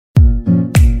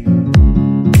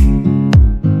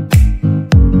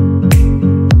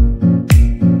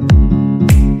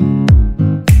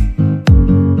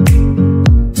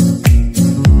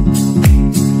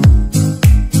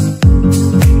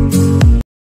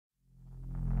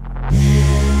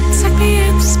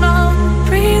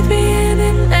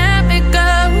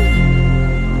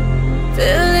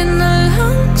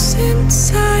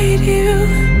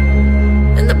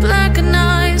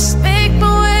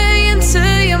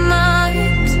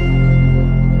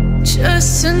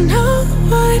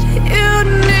what you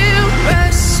knew.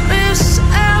 Restless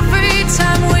every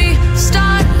time we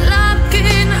start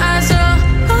locking eyes.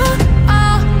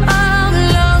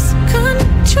 Lost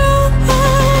control.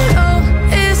 Oh,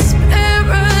 it's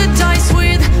paradise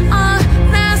with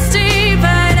honesty,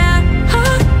 but I'm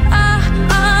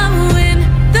in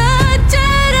the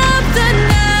dead of the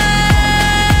night.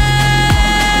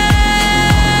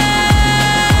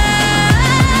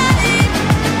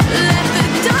 Let the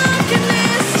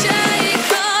darkness take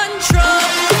control.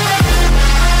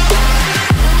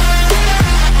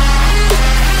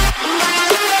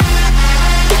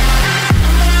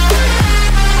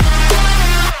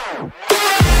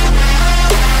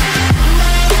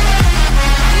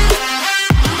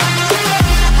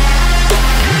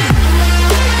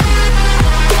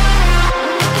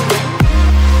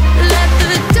 Let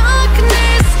the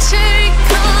darkness take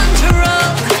control.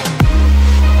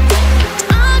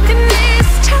 Darkness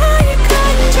take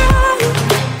control.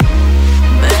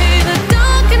 May the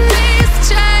darkness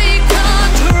take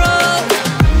control.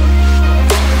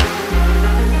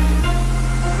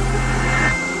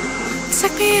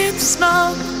 Take me in the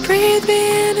smoke, breathe me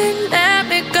in and let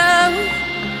me go.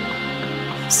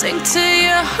 Sink to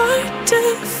your heart to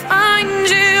find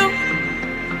you.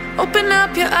 Open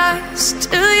up your eyes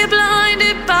till you're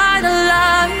blinded by the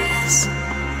lies,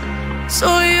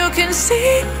 so you can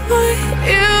see what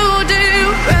you do.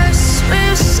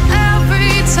 Restless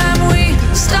every time we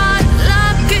start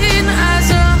locking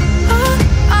eyes.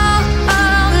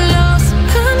 Lost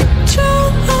control.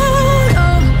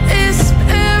 Oh, it's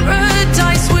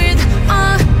paradise with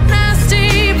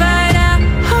honesty, but I'm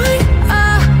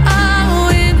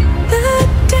in the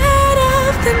dead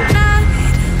of the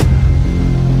night.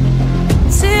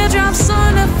 Teardrops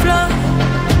on the floor.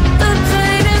 The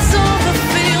pain is over.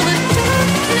 Feel the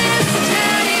darkness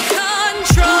take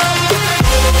control.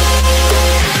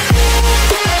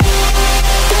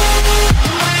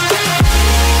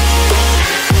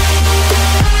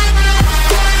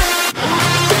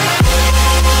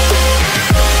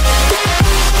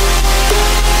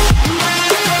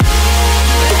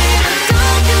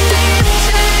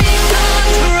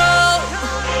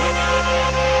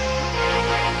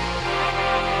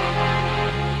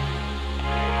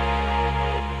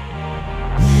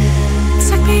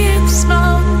 Take me in the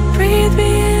smoke, breathe me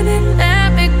in and let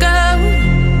me go.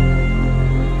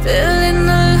 Filling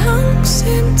the lungs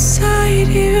inside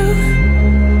you,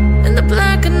 and the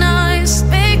blackened eyes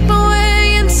make my way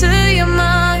into your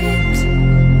mind,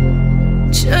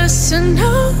 just to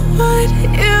know what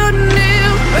you knew.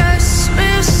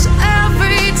 Restless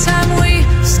every time we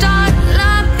start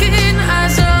locking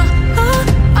eyes.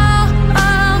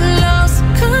 Lost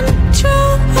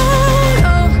control.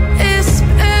 Oh, it's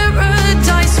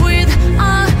paradise with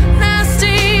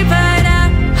honesty, but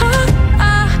I'm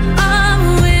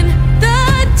in the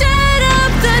dead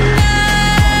of the night.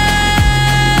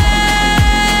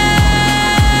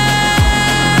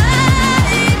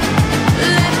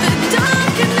 Let the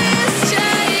darkness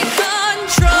take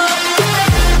control.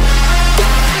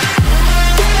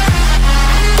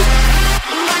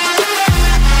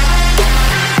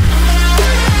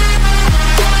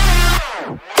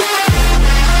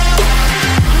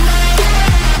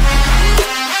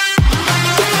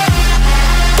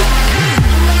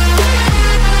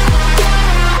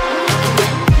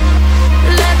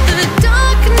 Let the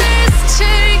darkness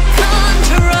take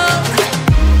control.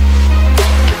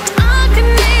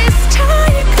 Darkness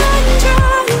take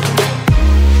control.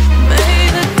 May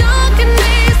the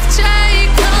darkness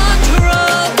take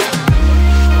control.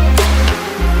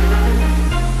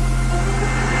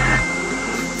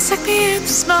 Take me in the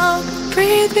smoke,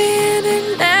 breathe me in and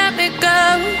let me go.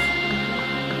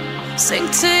 Sink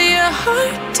to your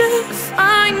heart to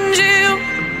find you.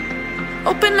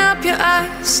 Open up your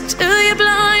eyes till you're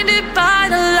blinded by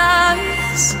the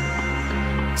lies,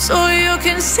 so you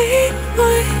can see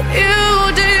what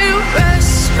you do.